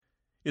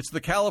It's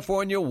the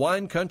California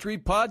Wine Country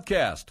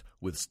Podcast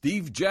with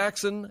Steve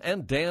Jackson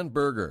and Dan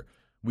Berger.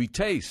 We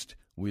taste,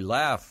 we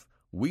laugh,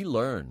 we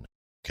learn.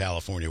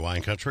 California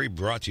Wine Country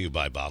brought to you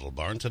by Bottle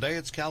Barn. Today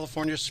it's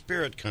California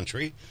Spirit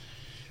Country.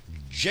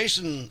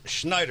 Jason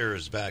Schneider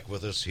is back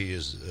with us. He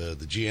is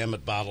the GM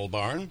at Bottle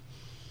Barn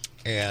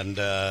and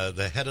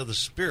the head of the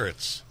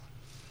spirits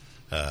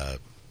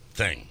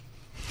thing.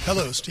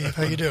 Hello, Steve.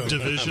 How you doing?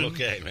 Division. I'm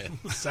okay, man.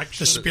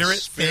 Section. The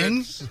spirits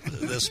thing?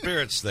 The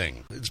spirits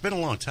thing. It's been a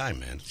long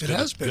time, man. It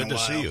has been good a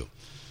while. to see you.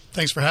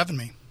 Thanks for having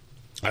me.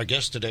 Our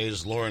guest today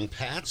is Lauren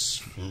Patz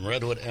from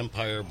Redwood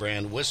Empire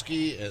brand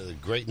whiskey,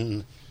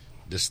 Grayton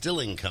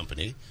Distilling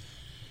Company.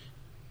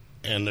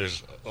 And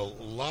there's a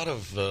lot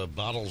of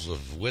bottles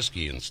of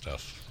whiskey and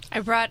stuff. I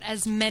brought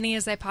as many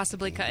as I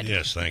possibly could.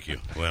 Yes, thank you.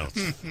 Well,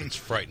 it's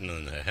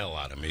frightening the hell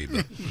out of me.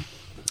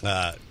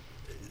 But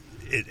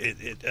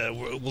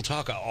we'll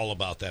talk all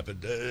about that.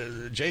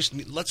 But,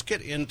 Jason, let's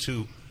get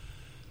into,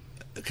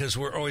 because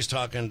we're always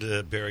talking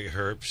to Barry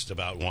Herbst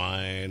about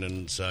wine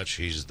and such.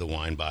 He's the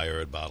wine buyer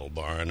at Bottle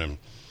Barn. And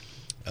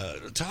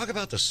talk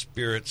about the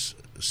spirits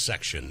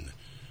section,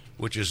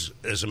 which is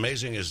as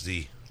amazing as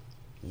the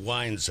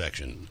wine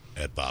section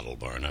at Bottle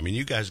Barn. I mean,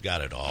 you guys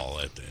got it all,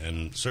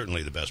 and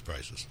certainly the best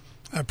prices.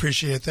 I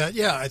appreciate that.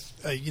 Yeah,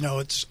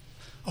 it's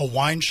a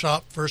wine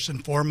shop first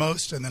and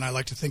foremost, and then I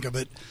like to think of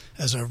it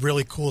as a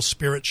really cool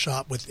spirit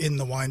shop within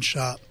the wine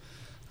shop.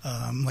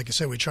 Like I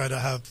said, we try to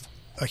have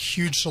a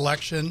huge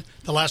selection.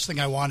 The last thing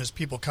I want is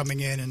people coming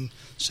in and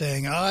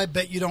saying, I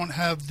bet you don't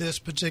have this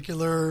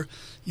particular,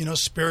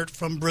 spirit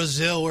from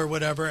Brazil or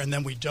whatever, and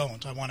then we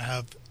don't. I want to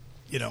have,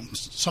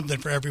 something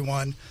for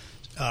everyone.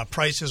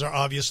 Prices are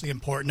obviously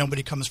important.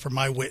 Nobody comes for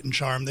my wit and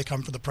charm. They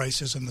come for the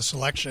prices and the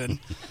selection.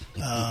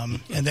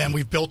 And then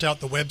we've built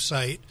out the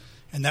website,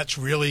 and that's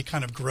really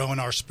kind of grown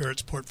our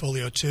spirits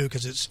portfolio too,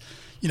 because it's,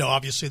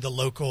 obviously the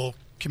local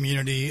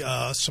community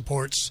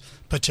supports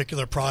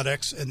particular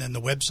products, and then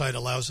the website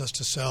allows us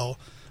to sell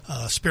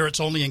spirits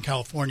only in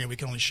California. We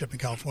can only ship in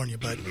California,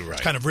 but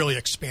It's kind of really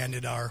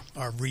expanded our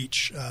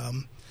reach.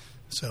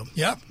 So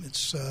yeah,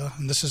 it's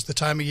and this is the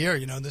time of year.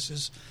 This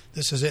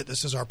is it.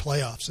 This is our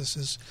playoffs. This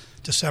is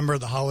December,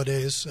 the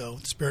holidays. So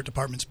the spirit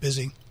department's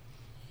busy.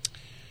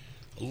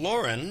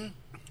 Lauren,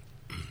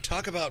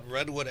 talk about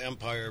Redwood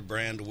Empire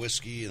brand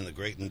whiskey and the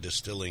Grayton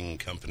Distilling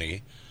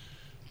Company.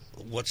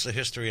 What's the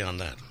history on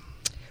that?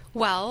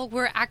 Well,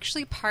 we're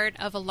actually part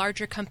of a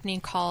larger company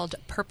called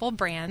Purple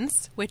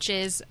Brands, which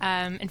is,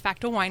 in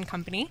fact, a wine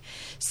company.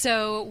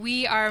 So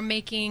we are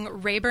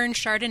making Rayburn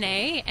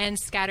Chardonnay, and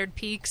Scattered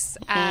Peaks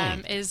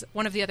is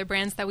one of the other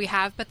brands that we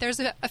have, but there's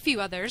a few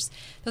others.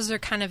 Those are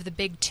kind of the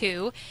big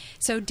two.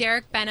 So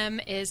Derek Benham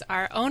is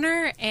our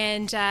owner,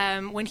 and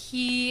when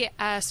he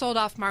sold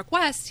off Mark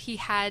West, he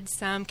had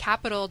some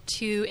capital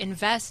to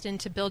invest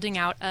into building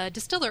out a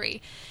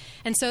distillery.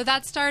 And so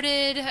that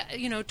started,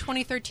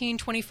 2013,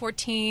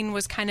 2014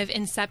 was kind of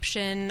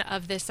inception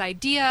of this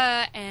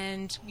idea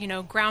and,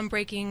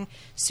 groundbreaking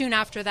soon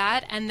after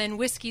that. And then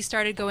whiskey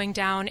started going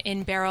down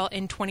in barrel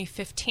in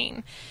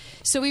 2015.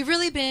 So we've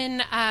really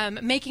been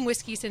making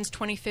whiskey since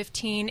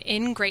 2015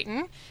 in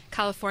Grayton,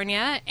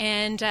 California,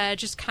 and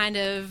just kind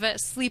of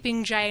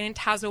sleeping giant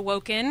has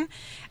awoken.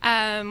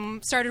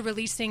 Started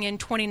releasing in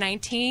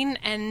 2019,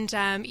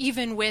 and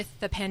even with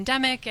the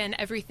pandemic and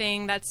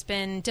everything that's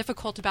been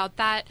difficult about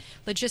that,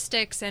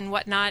 logistics and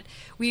whatnot,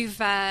 we've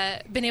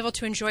been able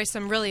to enjoy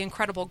some really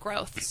incredible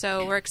growth.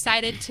 So we're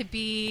excited to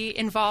be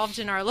involved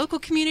in our local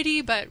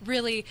community, but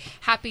really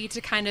happy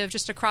to kind of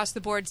just across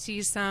the board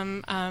see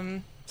some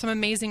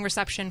amazing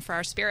reception for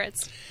our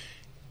spirits.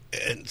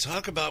 And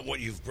talk about what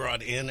you've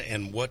brought in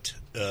and what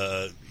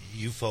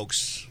you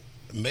folks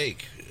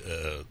make,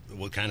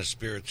 what kind of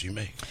spirits you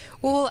make.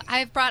 Well,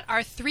 I've brought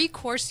our 3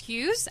 core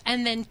SKUs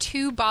and then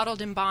 2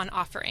 bottled in bond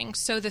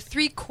offerings. So the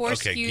 3 core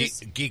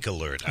SKUs... Geek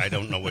alert. I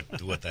don't know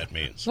what that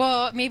means.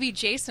 Well, maybe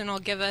Jason will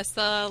give us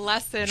a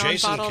lesson on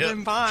bottled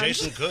in bond.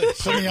 Jason could.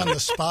 Put me on the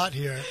spot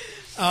here.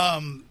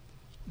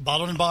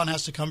 Bottled and bond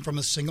has to come from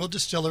a single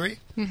distillery.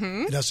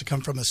 Mm-hmm. It has to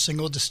come from a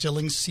single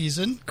distilling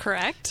season.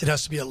 Correct. It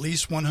has to be at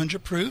least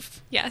 100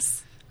 proof.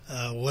 Yes.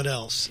 What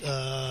else?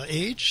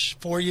 Age?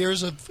 4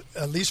 years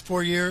at least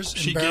 4 years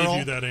in barrel. She gave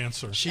you that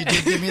answer. She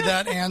did give me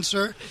that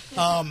answer.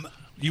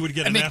 You would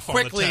get an F on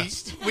the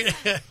test.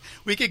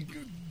 We could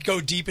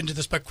go deep into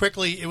this, but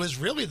quickly, it was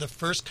really the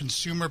first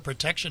Consumer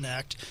Protection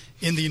Act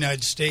in the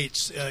United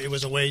States. It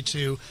was a way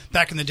to,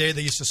 back in the day,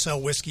 they used to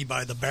sell whiskey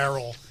by the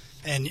barrel.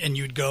 And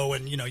you'd go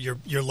and,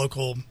 your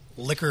local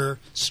liquor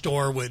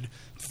store would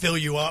fill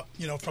you up,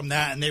 from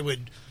that, and they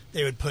would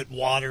put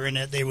water in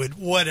it. They would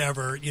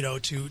whatever,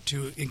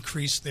 to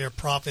increase their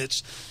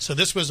profits. So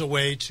this was a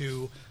way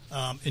to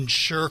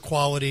ensure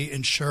quality,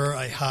 ensure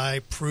a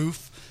high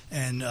proof.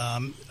 And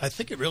I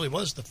think it really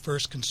was the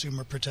first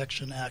Consumer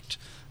Protection Act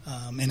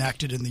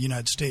enacted in the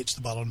United States,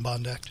 the Bottled and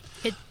Bond Act.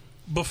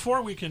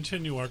 Before we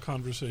continue our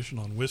conversation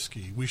on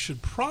whiskey, we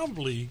should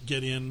probably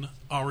get in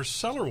our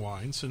cellar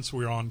wine, since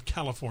we're on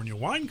California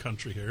wine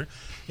country here.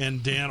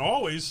 And Dan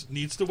always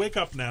needs to wake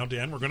up now,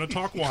 Dan. We're going to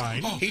talk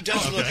wine. He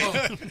does look.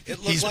 It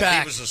looks He's like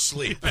back. he was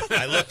asleep.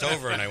 I looked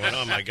over and I went,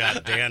 "Oh my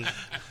God,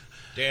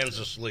 Dan's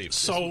asleep."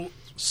 So,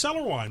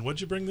 cellar wine,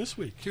 what'd you bring this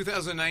week?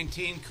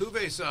 2019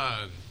 Cuvée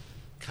San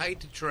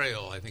Kite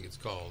Trail, I think it's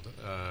called,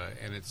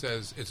 and it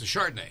says it's a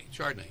Chardonnay.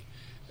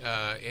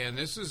 And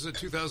this is a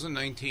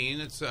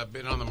 2019. It's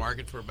been on the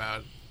market for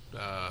about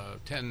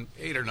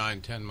 8 or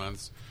 9, 10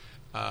 months.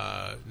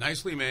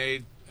 Nicely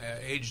made,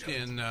 aged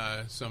in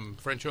some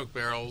French oak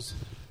barrels.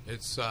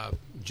 It's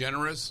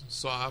generous,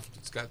 soft.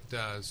 It's got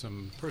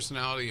some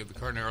personality of the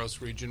Carneros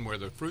region where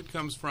the fruit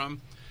comes from.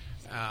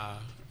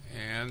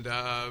 And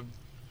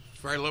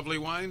very lovely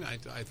wine.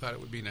 I thought it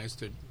would be nice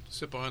to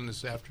sip on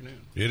this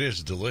afternoon. It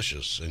is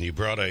delicious. And you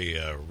brought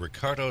a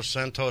Ricardo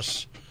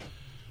Santos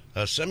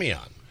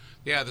Semillon.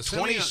 Yeah, the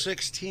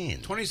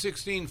 2016.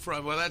 2016.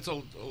 Well, that's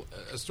a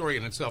story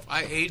in itself.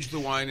 I aged the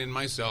wine in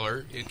my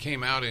cellar. It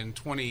came out in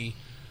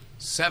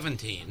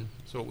 2017,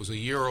 so it was a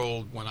year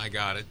old when I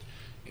got it.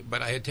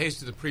 But I had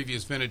tasted the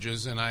previous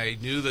vintages, and I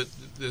knew that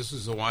this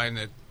is a wine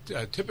that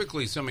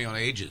typically Semillon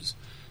ages.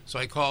 So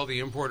I called the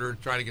importer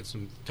to try to get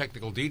some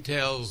technical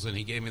details, and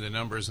he gave me the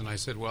numbers, and I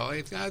said, well,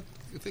 I think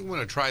I'm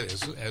going to try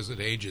this as it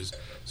ages.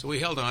 So we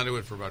held on to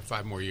it for about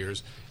 5 more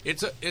years.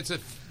 It's a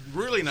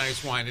really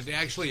nice wine. It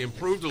actually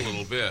improved a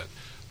little bit,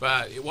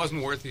 but it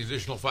wasn't worth the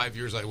additional 5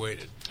 years I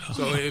waited.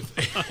 So in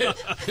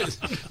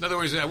other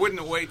words, I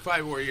wouldn't wait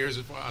 5 more years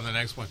on the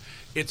next one.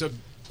 It's a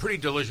pretty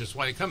delicious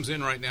wine. It comes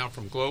in right now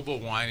from Global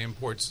Wine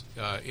Imports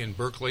in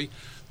Berkeley.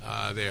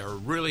 They are a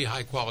really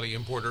high-quality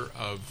importer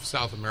of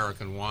South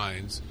American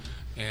wines,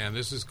 and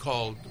this is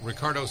called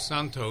Ricardo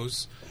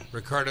Santos.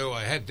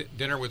 I had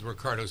dinner with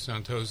Ricardo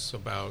Santos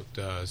about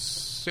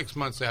 6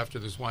 months after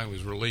this wine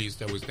was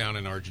released. I was down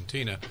in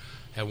Argentina,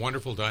 had a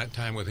wonderful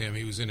time with him.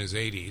 He was in his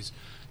 80s,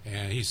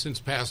 and he's since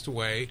passed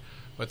away,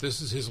 but this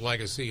is his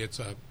legacy. It's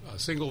a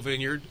single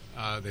vineyard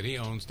that he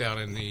owns down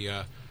in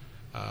the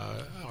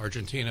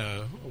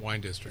Argentina wine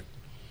district,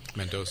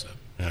 Mendoza.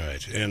 All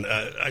right. And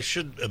I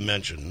should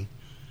mention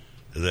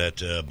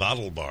that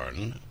Bottle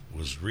Barn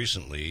was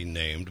recently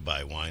named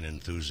by Wine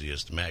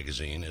Enthusiast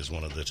magazine as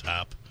one of the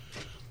top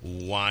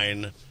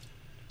wine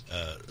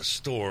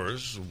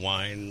stores,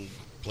 wine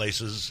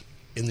places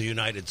in the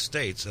United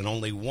States, and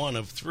only one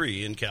of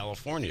 3 in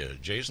California.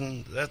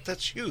 Jason,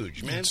 that's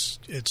huge, man.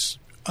 It's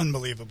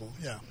unbelievable,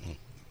 yeah.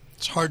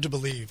 It's hard to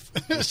believe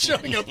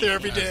showing up there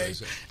every day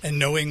and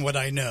knowing what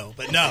I know.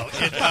 But no,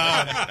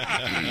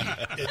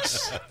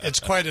 it's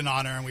quite an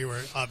honor, and we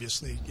were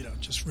obviously,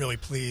 just really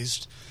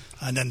pleased.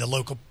 And then the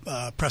local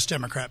Press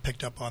Democrat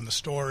picked up on the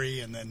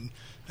story, and then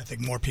I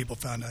think more people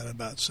found out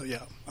about it. So,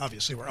 yeah,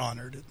 obviously we're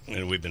honored.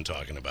 And we've been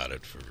talking about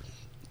it for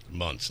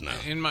months now.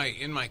 In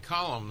my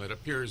column that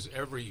appears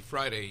every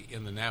Friday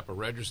in the Napa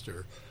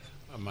Register,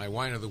 my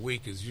wine of the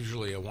week is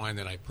usually a wine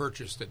that I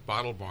purchased at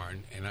Bottle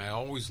Barn, and I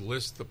always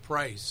list the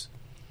price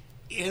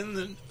in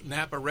the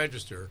Napa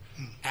Register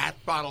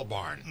at Bottle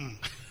Barn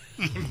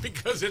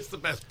because it's the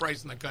best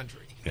price in the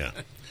country. Yeah.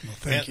 Well,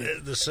 thank you.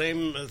 The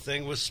same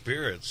thing with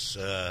spirits.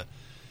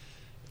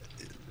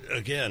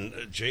 Again,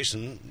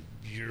 Jason,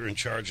 you're in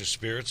charge of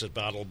spirits at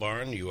Bottle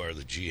Barn. You are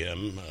the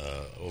GM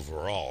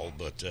overall.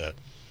 But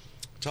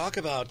talk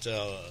about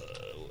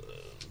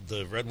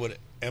the Redwood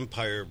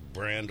Empire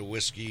brand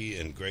whiskey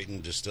and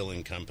Grayton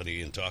Distilling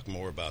Company, and talk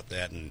more about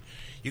that. And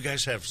you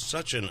guys have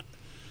such a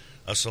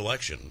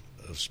selection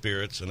of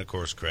spirits and, of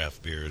course,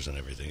 craft beers and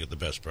everything at the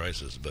best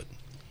prices. But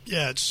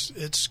yeah,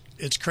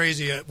 it's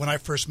crazy. When I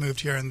first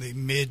moved here in the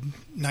mid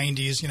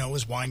 '90s, it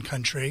was wine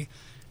country,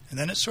 and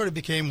then it sort of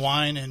became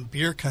wine and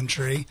beer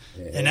country,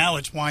 and now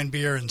it's wine,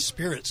 beer, and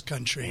spirits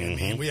country. I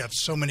mean, we have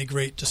so many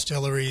great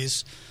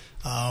distilleries.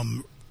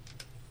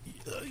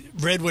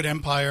 Redwood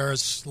Empire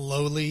has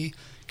slowly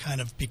kind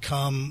of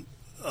become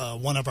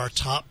one of our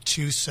top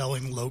 2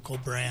 selling local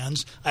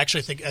brands. I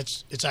actually think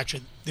it's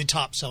actually the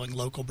top selling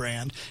local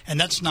brand, and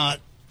that's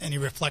not any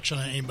reflection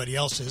on anybody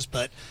else's,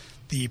 but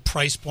the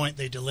price point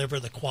they deliver,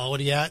 the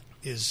quality at,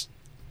 it's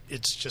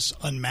just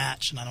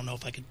unmatched. And I don't know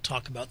if I could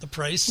talk about the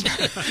price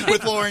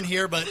with Lauren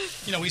here, but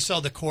we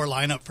sell the core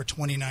lineup for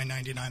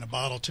 $29.99 a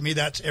bottle. To me,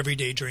 that's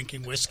everyday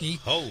drinking whiskey.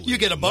 Holy you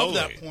get above moly.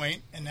 that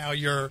point, and now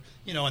you're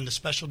in the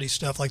specialty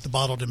stuff like the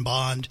Bottled and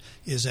Bond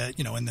is at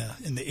in the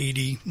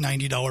 $80,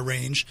 $90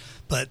 range.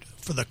 But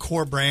for the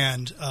core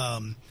brand,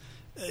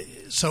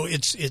 so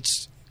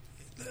it's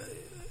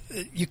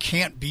you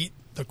can't beat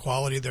the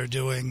quality they're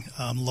doing.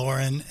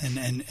 Lauren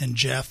and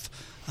Jeff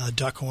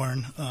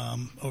Duckhorn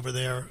over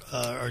there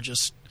are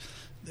just.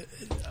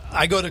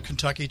 I go to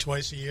Kentucky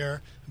twice a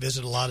year,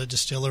 visit a lot of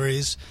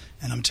distilleries,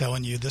 and I'm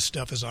telling you, this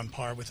stuff is on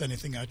par with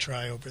anything I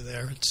try over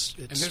there.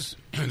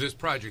 And this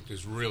project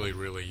is really,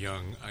 really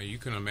young. You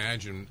can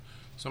imagine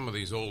some of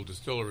these old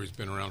distilleries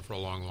been around for a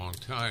long, long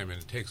time,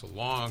 and it takes a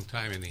long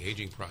time in the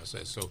aging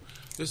process. So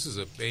this is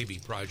a baby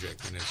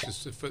project, and it's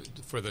just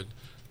for the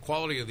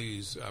quality of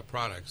these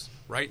products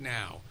right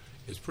now.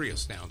 is pretty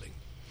astounding.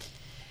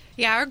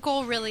 Yeah, our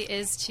goal really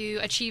is to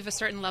achieve a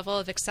certain level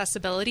of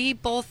accessibility,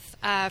 both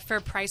for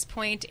price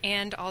point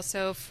and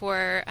also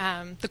for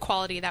the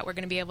quality that we're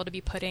going to be able to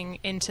be putting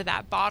into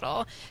that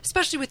bottle,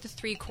 especially with the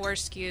 3 core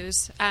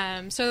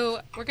SKUs.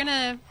 So we're going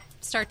to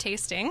start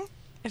tasting,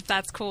 if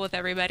that's cool with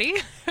everybody.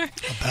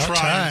 About Try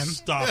time. and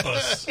stop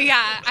us. Yeah,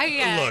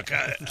 I Look,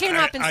 can't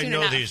happen I soon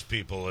know enough. these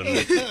people, and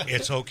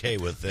it's okay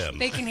with them.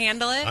 They can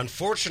handle it.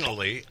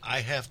 Unfortunately,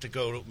 I have to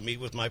go to meet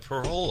with my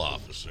parole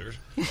officer,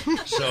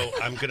 so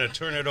I'm going to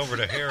turn it over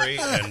to Harry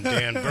and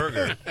Dan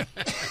Berger.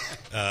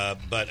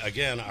 But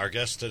again, our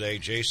guest today,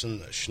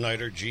 Jason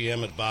Schneider,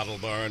 GM at Bottle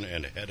Barn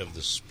and head of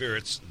the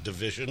Spirits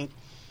Division,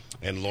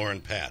 and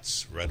Lauren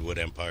Patz, Redwood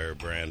Empire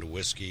brand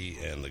whiskey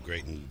and the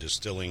Grayton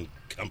Distilling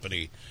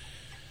Company.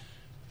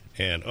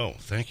 And, oh,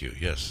 thank you,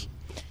 yes.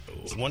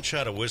 1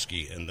 shot of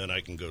whiskey, and then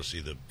I can go see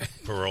the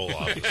parole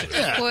officer.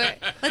 Well,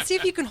 let's see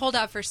if you can hold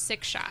out for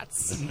 6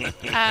 shots.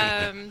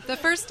 The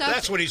first up.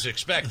 That's what he's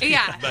expecting.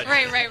 Yeah, but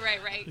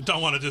right.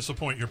 Don't want to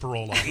disappoint your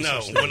parole officer.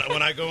 No,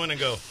 when I go in and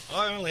go, oh,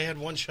 I only had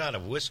 1 shot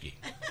of whiskey,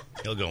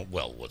 he'll go,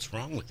 well, what's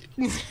wrong with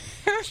you?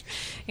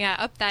 Yeah,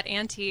 up that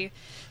ante.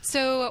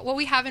 So what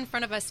we have in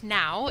front of us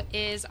now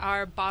is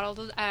our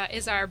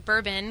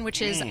bourbon,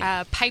 which is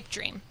Pipe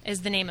Dream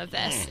is the name of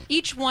this.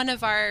 Each one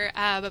of our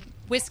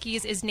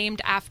whiskeys is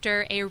named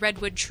after a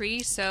redwood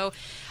tree. So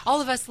all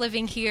of us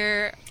living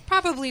here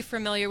probably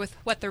familiar with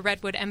what the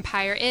Redwood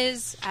Empire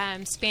is,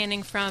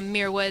 spanning from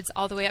Muir Woods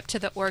all the way up to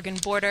the Oregon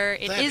border.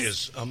 That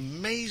is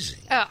amazing.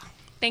 Oh,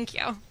 thank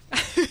you.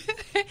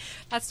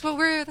 That's what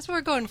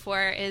we're going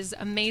for, is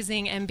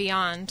amazing and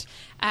beyond.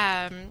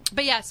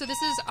 But yeah, so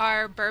this is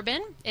our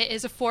bourbon. It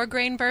is a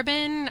 4-grain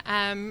bourbon.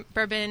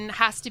 Bourbon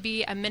has to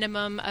be a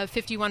minimum of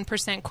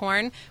 51%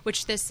 corn,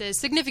 which this is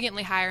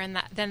significantly higher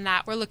than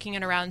that. We're looking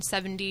at around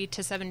 70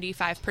 to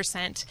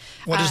 75%.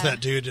 What does that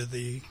do to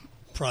the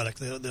product?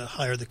 The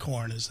higher the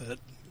corn, is that?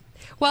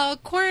 Well,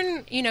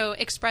 corn,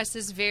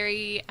 expresses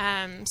very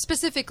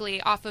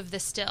specifically off of the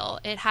still.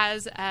 It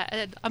has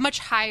a much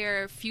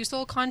higher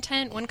fusel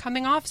content when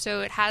coming off,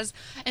 so it has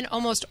an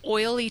almost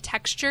oily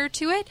texture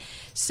to it.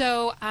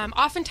 So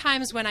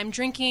oftentimes when I'm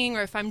drinking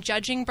or if I'm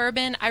judging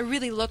bourbon, I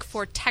really look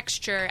for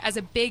texture as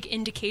a big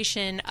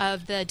indication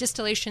of the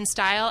distillation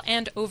style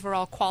and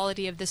overall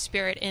quality of the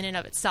spirit in and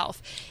of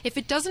itself. If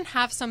it doesn't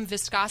have some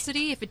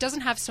viscosity, if it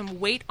doesn't have some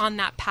weight on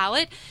that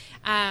palate,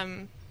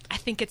 I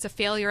think it's a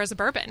failure as a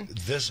bourbon.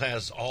 This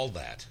has all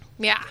that.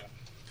 Yeah.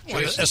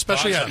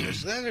 Especially that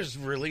is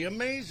really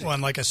amazing. Well,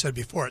 and like I said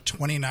before, at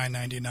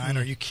 $29.99,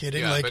 are you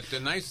kidding? Yeah, but the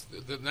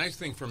nice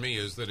thing for me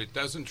is that it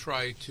doesn't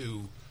try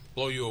to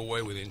blow you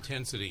away with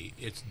intensity.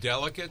 It's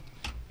delicate.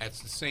 At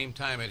the same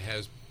time, it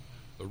has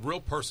the real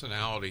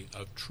personality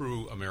of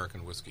true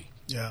American whiskey.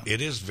 Yeah,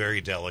 it is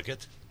very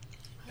delicate,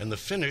 and the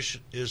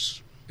finish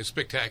is... It's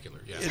spectacular,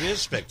 yeah. It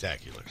is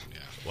spectacular.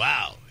 Yeah.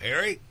 Wow.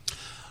 Harry?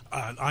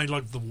 I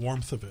like the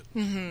warmth of it,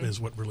 is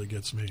what really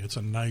gets me. It's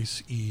a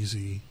nice,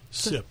 easy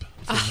sip.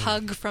 A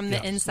hug from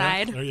the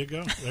inside. Yeah, there you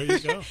go. There you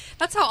go.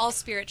 That's how all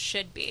spirits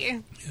should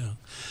be. Yeah.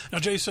 Now,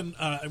 Jason,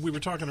 we were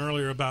talking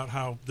earlier about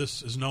how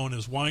this is known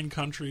as wine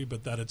country,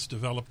 but that it's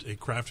developed a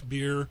craft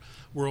beer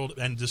world,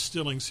 and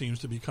distilling seems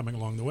to be coming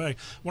along the way.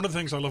 One of the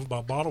things I love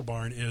about Bottle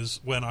Barn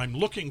is when I'm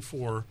looking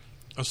for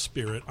a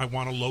spirit, I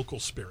want a local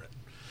spirit.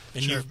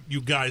 And sure.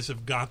 you guys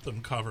have got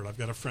them covered. I've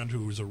got a friend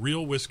who is a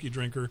real whiskey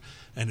drinker,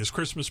 and his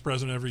Christmas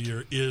present every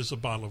year is a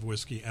bottle of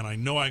whiskey. And I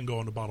know I can go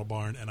into Bottle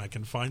Barn and I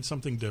can find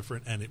something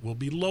different, and it will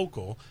be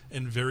local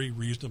and very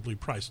reasonably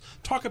priced.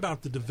 Talk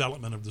about the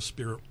development of the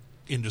spirit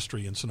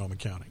industry in Sonoma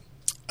County.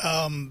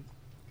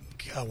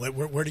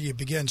 Where do you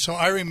begin? So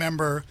I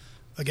remember,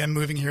 again,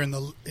 moving here in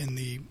the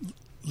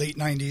late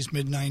 90s,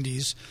 mid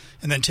 90s,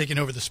 and then taking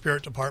over the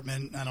spirit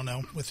department, I don't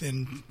know,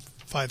 within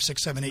 5,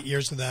 6, 7, 8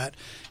 years of that.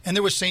 And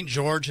there was St.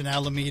 George in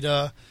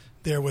Alameda.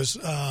 There was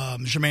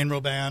Germain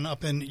Robin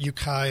up in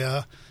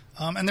Ukiah.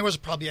 And there was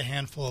probably a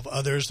handful of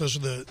others. Those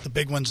are the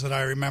big ones that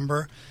I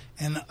remember.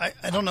 And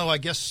I don't know, I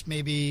guess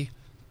maybe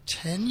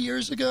 10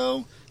 years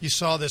ago, you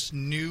saw this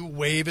new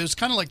wave. It was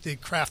kind of like the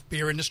craft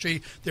beer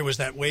industry. There was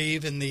that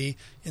wave in the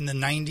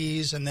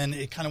 90s, and then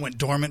it kind of went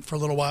dormant for a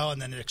little while,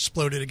 and then it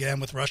exploded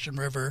again with Russian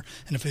River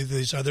and a few of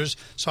these others.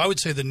 So I would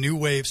say the new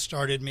wave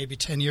started maybe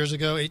 10 years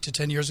ago, 8 to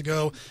 10 years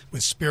ago,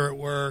 with Spirit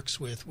Works,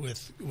 with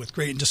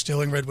Grayton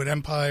Distilling, Redwood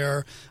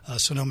Empire,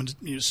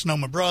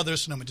 Sonoma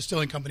Brothers, Sonoma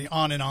Distilling Company,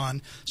 on and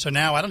on. So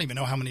now I don't even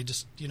know how many. Do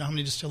you know how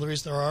many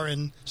distilleries there are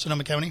in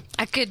Sonoma County?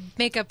 I could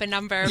make up a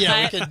number,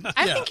 Yeah, but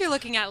I think you're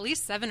looking at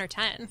least 7 or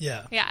 10.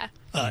 Yeah. Yeah.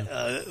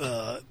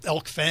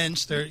 Elk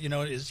Fence, there,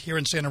 is here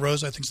in Santa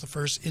Rosa. I think it's the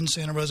first in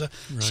Santa Rosa.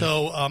 Right.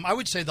 So I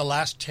would say the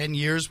last 10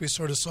 years we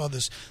sort of saw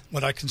this,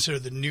 what I consider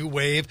the new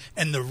wave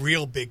and the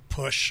real big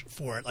push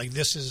for it. Like,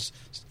 this is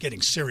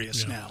getting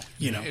serious now.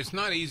 It's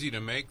not easy to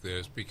make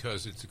this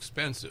because it's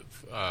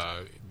expensive.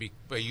 But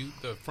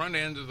the front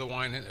end of the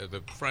wine,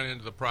 the front end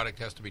of the product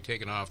has to be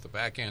taken off. The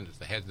back end,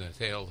 the head and the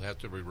tail, have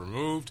to be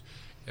removed,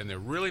 and they're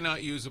really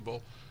not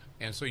usable.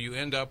 And so you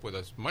end up with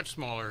a much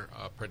smaller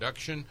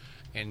production,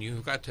 and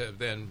you've got to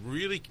then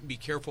really be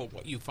careful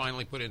what you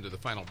finally put into the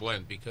final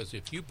blend, because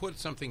if you put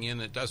something in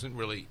that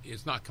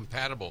is not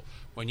compatible,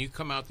 when you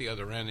come out the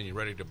other end and you're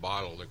ready to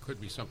bottle, there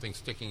could be something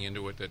sticking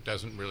into it that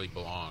doesn't really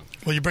belong.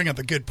 Well, you bring up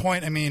a good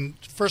point. I mean,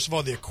 first of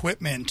all, the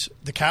equipment,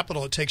 the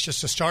capital it takes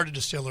just to start a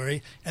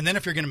distillery, and then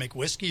if you're going to make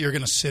whiskey, you're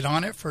going to sit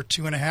on it for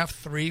 2.5,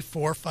 3,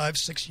 4, 5,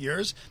 6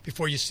 years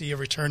before you see a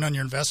return on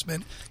your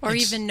investment. Or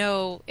even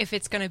know if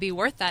it's going to be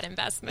worth that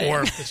investment.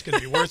 Or if it's going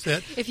to be worth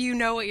it. If you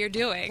know what you're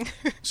doing.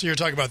 So you're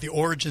talking about the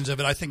origins of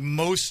it. I think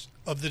most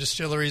of the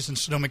distilleries in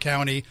Sonoma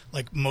County,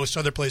 like most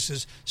other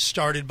places,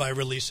 started by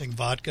releasing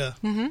vodka,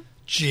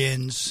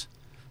 gins,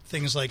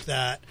 things like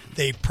that.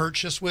 They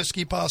purchase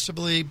whiskey,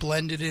 possibly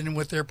blend it in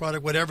with their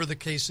product, whatever the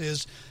case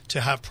is, to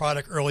have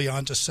product early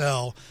on to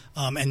sell.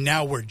 And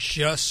now we're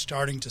just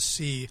starting to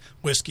see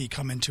whiskey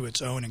come into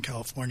its own in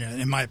California,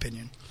 in my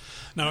opinion.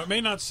 Now, it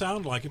may not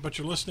sound like it, but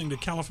you're listening to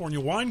California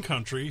Wine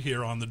Country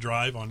here on The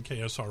Drive on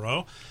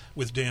KSRO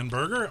with Dan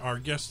Berger. Our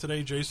guest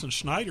today, Jason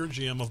Schneider,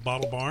 GM of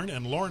Bottle Barn,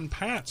 and Lauren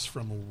Patz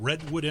from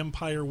Redwood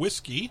Empire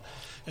Whiskey.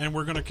 And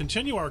we're going to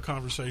continue our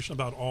conversation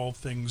about all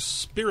things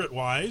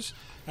spirit-wise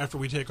after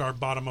we take our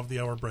bottom of the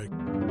hour break.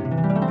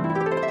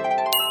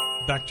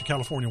 Back to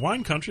California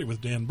Wine Country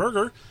with Dan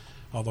Berger.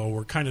 Although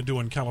we're kind of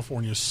doing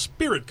California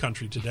Spirit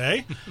Country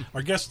today.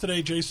 Our guest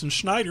today, Jason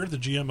Schneider, the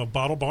GM of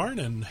Bottle Barn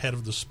and head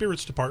of the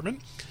Spirits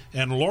Department,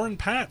 and Lauren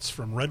Patz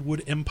from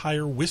Redwood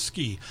Empire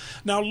Whiskey.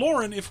 Now,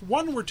 Lauren, if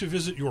one were to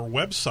visit your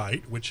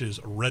website, which is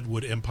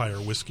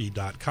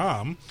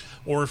redwoodempirewhiskey.com,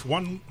 or if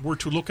one were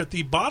to look at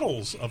the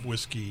bottles of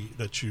whiskey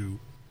that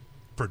you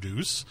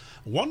produce,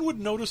 one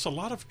would notice a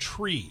lot of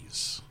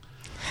trees.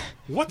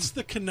 What's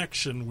the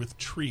connection with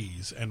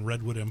trees and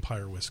Redwood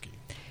Empire Whiskey?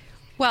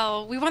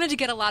 Well, we wanted to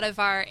get a lot of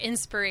our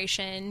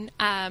inspiration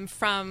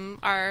from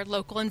our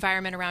local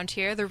environment around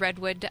here, the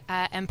Redwood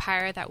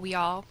Empire that we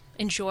all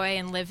enjoy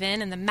and live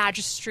in, and the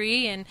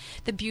majesty and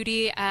the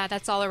beauty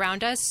that's all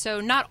around us.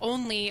 So not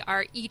only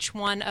are each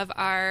one of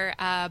our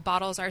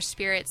bottles, our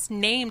spirits,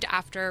 named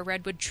after a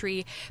redwood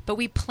tree, but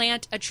we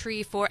plant a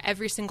tree for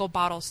every single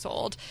bottle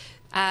sold.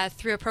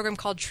 Through a program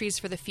called Trees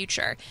for the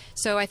Future.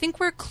 So I think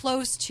we're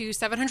close to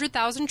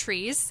 700,000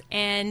 trees,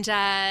 and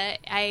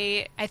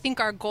I think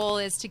our goal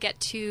is to get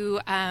to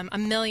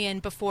 1 million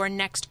before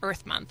next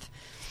Earth Month.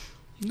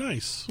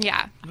 Nice.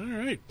 Yeah. All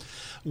right.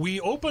 We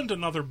opened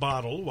another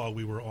bottle while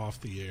we were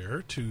off the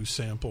air to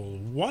sample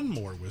one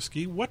more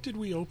whiskey. What did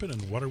we open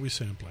and what are we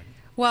sampling?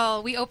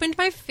 Well, we opened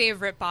my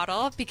favorite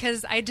bottle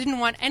because I didn't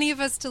want any of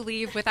us to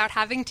leave without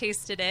having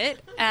tasted it.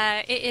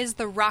 It is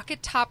the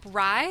Rocket Top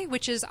Rye,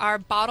 which is our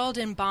bottled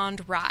in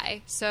bond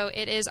rye. So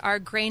it is our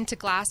grain to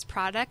glass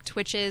product,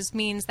 which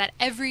means that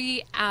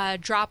every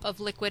drop of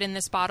liquid in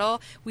this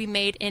bottle we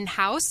made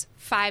in-house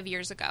 5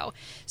 years ago.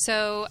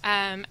 So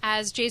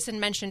as Jason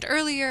mentioned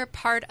earlier,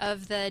 part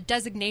of the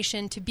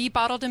designation to be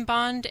bottled in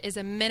bond is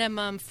a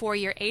minimum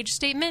 4-year age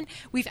statement.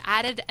 We've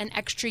added an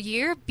extra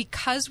year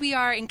because we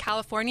are in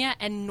California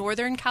and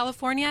Northern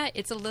California.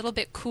 It's a little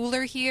bit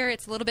cooler here.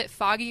 It's a little bit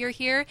foggier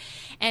here.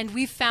 And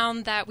we've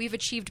found that we've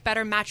achieved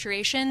better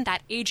maturation,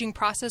 that aging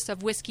process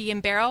of whiskey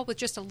in barrel with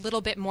just a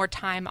little bit more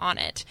time on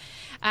it.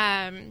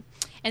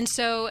 And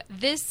so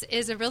this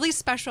is a really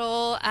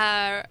special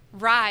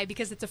rye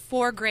because it's a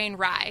 4-grain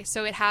rye.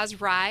 So it has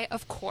rye,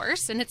 of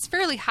course, and it's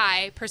fairly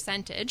high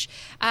percentage,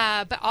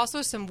 but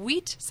also some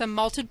wheat, some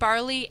malted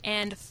barley,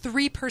 and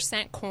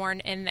 3% corn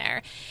in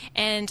there.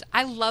 And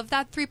I love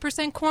that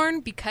 3%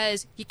 corn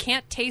because you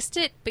can't taste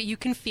it, but you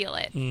can feel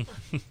it.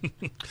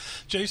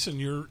 Jason,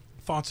 your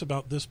thoughts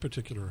about this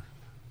particular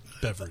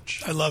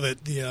beverage? I love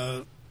it.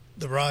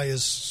 The rye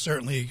is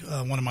certainly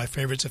one of my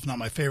favorites, if not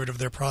my favorite, of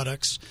their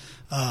products.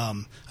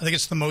 I think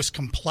it's the most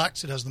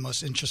complex. It has the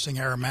most interesting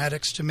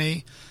aromatics to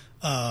me.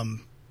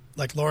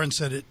 Like Lauren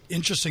said,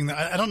 interesting.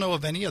 I don't know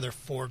of any other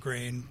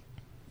 4-grain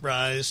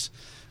ryes.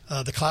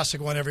 The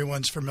classic one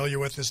everyone's familiar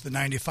with is the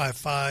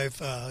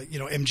 95.5,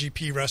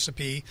 MGP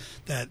recipe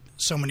that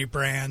so many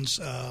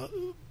brands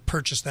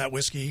purchase that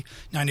whiskey,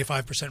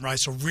 95% rye,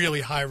 so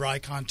really high rye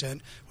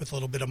content with a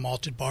little bit of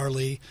malted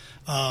barley.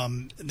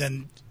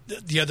 Then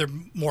the other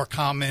more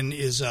common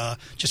is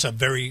just a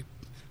very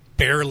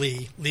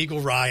barely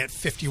legal rye at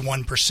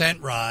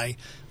 51% rye.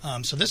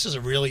 So this is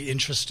a really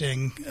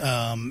interesting,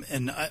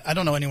 and I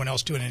don't know anyone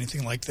else doing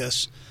anything like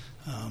this.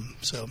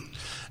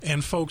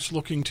 And folks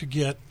looking to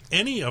get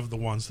any of the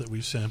ones that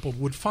we've sampled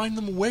would find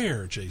them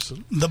where,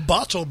 Jason? The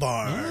Bottle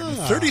Barn,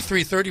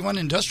 3331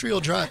 Industrial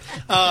Drive.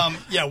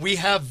 We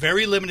have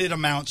very limited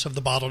amounts of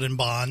the bottled in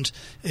bond.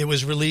 It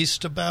was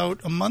released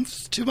about 2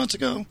 months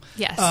ago.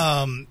 Yes.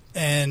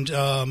 And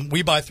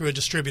we buy through a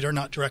distributor,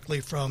 not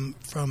directly from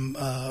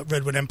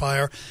Redwood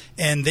Empire.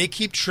 And they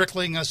keep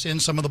trickling us in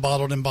some of the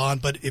bottled in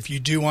bond. But if you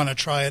do want to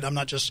try it, I'm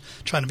not just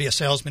trying to be a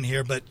salesman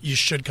here, but you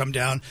should come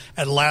down.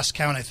 At last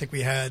count, I think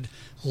we had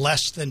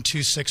less than 2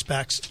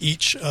 6-packs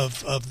each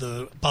of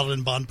the bottled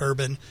in bond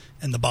bourbon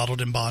and the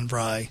bottled in bond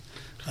rye.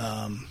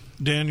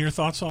 Dan, your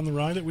thoughts on the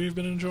rye that we've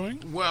been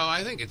enjoying? Well,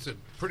 I think it's a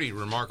pretty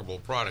remarkable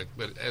product.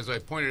 But as I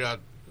pointed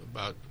out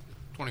about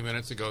 20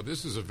 minutes ago,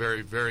 this is a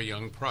very, very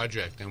young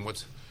project. And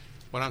what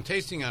I'm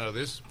tasting out of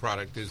this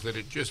product is that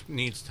it just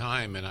needs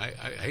time. And I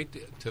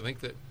hate to think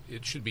that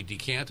it should be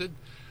decanted,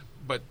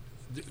 but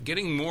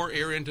getting more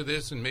air into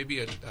this and maybe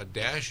a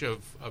dash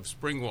of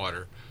spring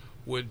water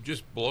would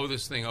just blow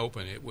this thing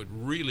open. It would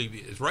really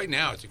be, right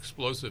now it's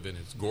explosive and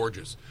it's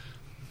gorgeous,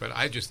 but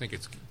I just think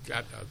it's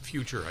got a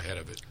future ahead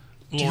of it.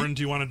 Lauren,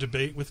 do you want to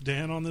debate with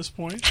Dan on this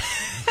point?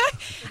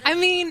 I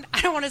mean,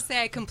 I don't want to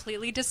say I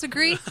completely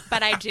disagree,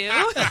 but I do.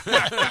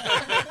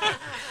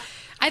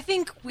 I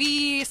think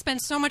we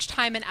spend so much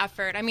time and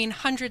effort. I mean,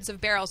 hundreds of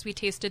barrels we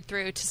tasted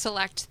through to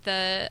select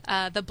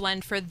the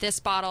blend for this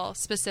bottle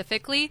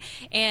specifically.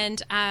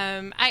 And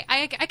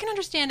I can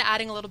understand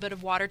adding a little bit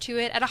of water to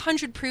it. At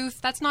 100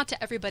 proof, that's not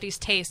to everybody's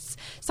tastes.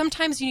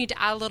 Sometimes you need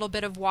to add a little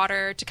bit of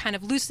water to kind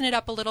of loosen it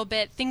up a little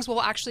bit. Things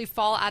will actually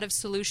fall out of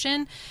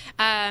solution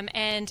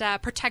and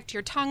protect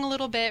your tongue a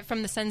little bit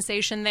from the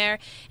sensation there.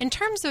 In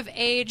terms of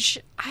age,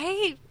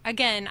 I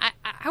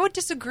would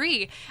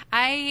disagree.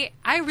 I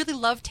really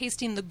love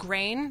tasting the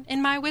grain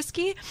in my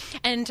whiskey,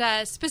 and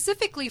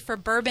specifically for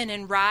bourbon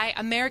and rye,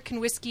 American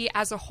whiskey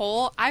as a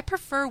whole, I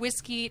prefer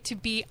whiskey to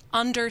be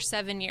under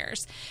 7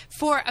 years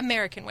for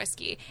American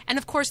whiskey. And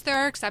of course, there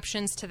are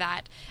exceptions to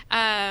that.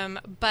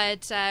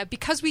 But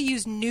because we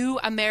use new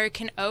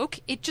American oak,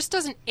 it just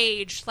doesn't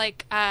age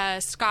like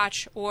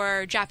Scotch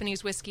or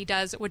Japanese whiskey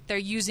does, where they're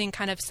using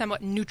kind of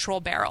somewhat neutral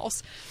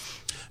barrels.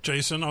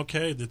 Jason,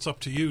 okay, it's up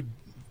to you.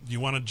 You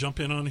want to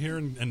jump in on here,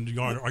 and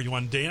are you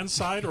on Dan's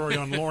side or are you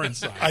on Lauren's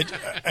side?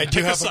 I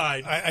do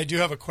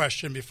have a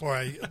question before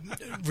I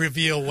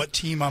reveal what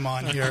team I'm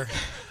on here.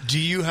 Do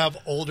you have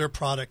older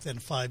product than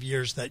 5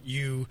 years that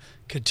you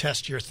could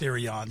test your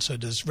theory on? So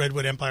does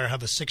Redwood Empire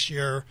have a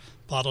 6-year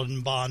bottled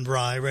and bond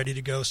rye ready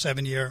to go,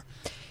 7-year?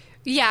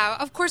 Yeah,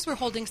 of course we're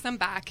holding some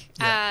back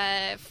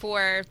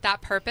for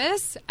that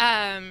purpose.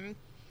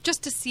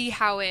 Just to see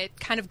how it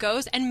kind of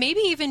goes, and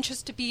maybe even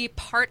just to be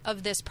part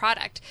of this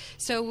product.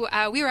 So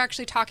we were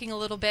actually talking a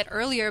little bit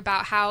earlier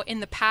about how in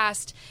the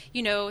past,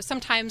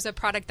 sometimes a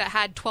product that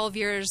had 12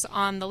 years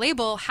on the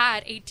label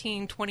had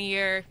 18,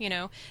 20-year,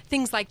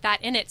 things like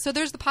that in it. So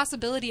there's the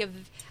possibility of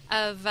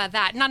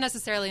that, not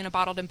necessarily in a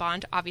bottled and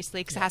bond, obviously,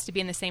 because it has to be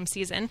in the same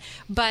season,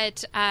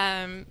 but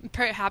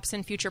perhaps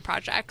in future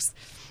projects.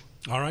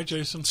 All right,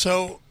 Jason.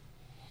 So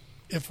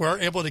if we're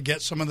able to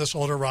get some of this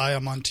older rye,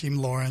 I'm on Team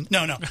Lauren.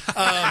 No.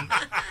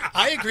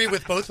 I agree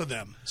with both of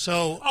them.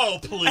 So,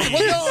 please.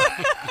 Well, no,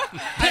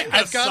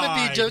 I've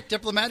got to be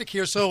diplomatic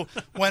here. So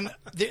when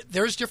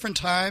there's different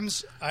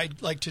times I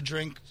like to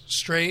drink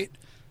straight,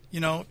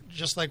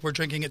 just like we're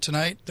drinking it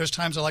tonight. There's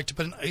times I like to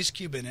put an ice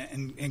cube in it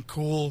and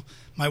cool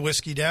my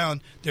whiskey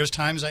down. There's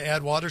times I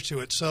add water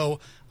to it. So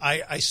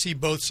I see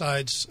both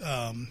sides,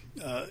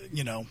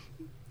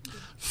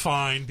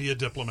 Fine, be a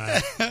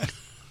diplomat. Dan,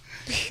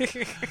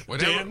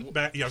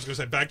 I was going to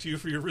say, back to you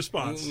for your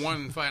response.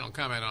 One final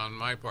comment on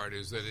my part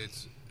is that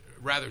it's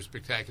rather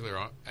spectacular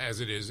as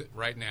it is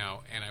right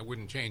now, and I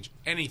wouldn't change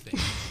anything.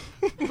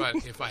 But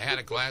if I had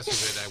a glass of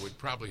it, I would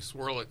probably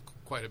swirl it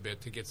quite a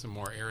bit to get some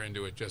more air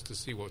into it, just to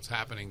see what's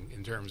happening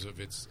in terms of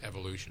its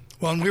evolution.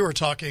 Well, and we were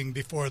talking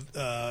before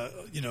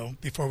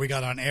we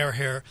got on air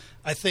here.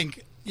 I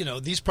think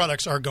these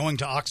products are going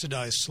to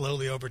oxidize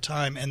slowly over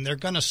time, and they're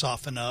going to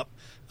soften up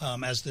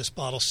as this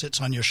bottle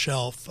sits on your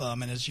shelf,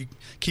 and as you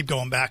keep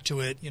going back to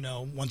it,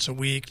 once a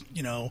week,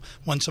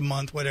 once a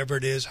month, whatever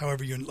it is,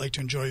 however you like to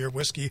enjoy your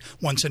whiskey,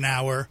 once an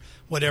hour,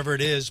 whatever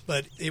it is,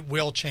 but it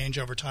will change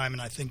over time,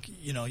 and I think,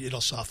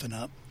 it'll soften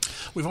up.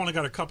 We've only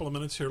got a couple of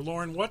minutes here.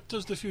 Lauren, what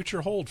does the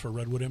future hold for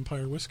Redwood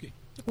Empire whiskey?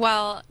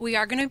 Well, we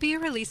are going to be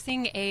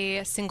releasing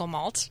a single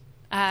malt.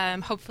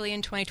 Hopefully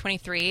in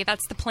 2023.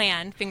 That's the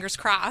plan, fingers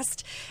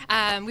crossed.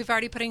 We've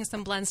already putting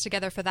some blends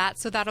together for that,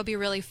 so that'll be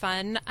really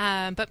fun.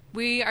 But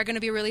we are going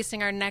to be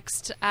releasing our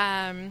next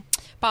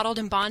Bottled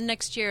and Bond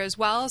next year as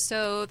well.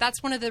 So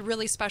that's one of the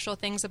really special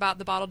things about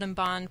the Bottled and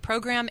Bond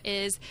program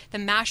is the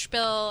mash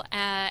bill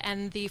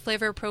and the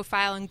flavor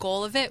profile and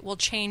goal of it will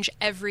change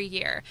every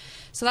year.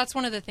 So that's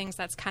one of the things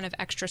that's kind of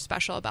extra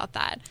special about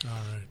that. All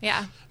right.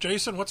 Yeah.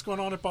 Jason, what's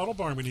going on at Bottle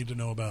Barn we need to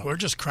know about? We're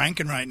just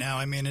cranking right now.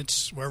 I mean,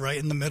 we're right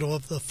in the middle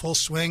of the full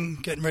swing,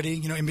 getting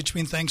ready, in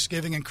between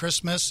Thanksgiving and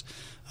Christmas.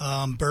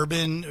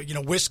 Bourbon,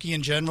 whiskey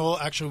in general.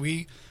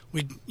 Actually,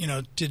 we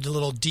did a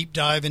little deep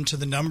dive into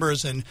the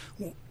numbers, and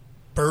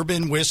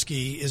bourbon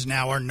whiskey is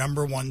now our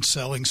number one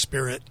selling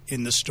spirit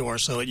in the store.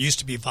 So it used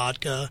to be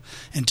vodka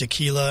and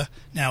tequila.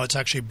 Now it's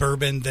actually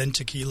bourbon, then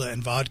tequila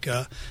and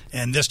vodka.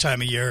 And this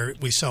time of year,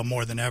 we sell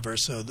more than ever.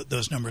 So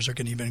those numbers are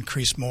going to even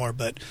increase more.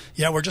 But,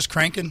 yeah, we're just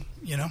cranking,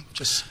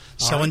 just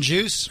selling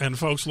juice. And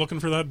folks looking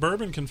for that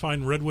bourbon can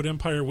find Redwood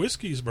Empire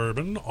Whiskey's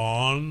bourbon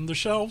on the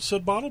shelves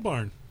at Bottle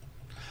Barn.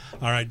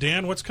 All right,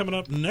 Dan, what's coming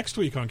up next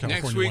week on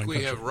California Next week Wine we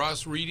Country? have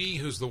Ross Reedy,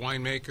 who's the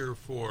winemaker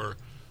for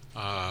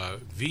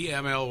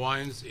VML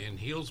Wines in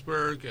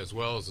Healdsburg, as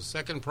well as a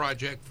second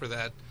project for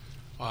that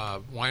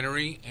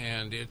winery,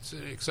 and it's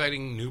an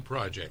exciting new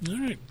project. All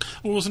right.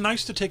 Well, it was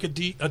nice to take a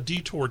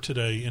detour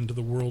today into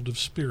the world of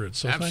spirits,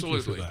 so thank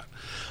you for that.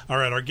 All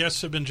right, our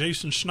guests have been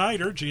Jason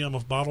Schneider, GM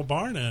of Bottle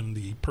Barn and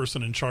the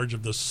person in charge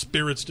of the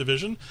Spirits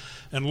Division,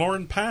 and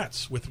Lauren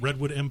Patz with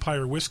Redwood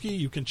Empire Whiskey.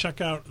 You can check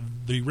out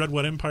the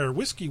Redwood Empire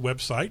Whiskey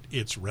website.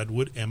 It's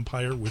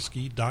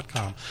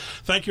redwoodempirewhiskey.com.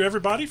 Thank you,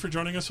 everybody, for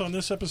joining us on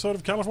this episode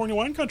of California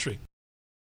Wine Country.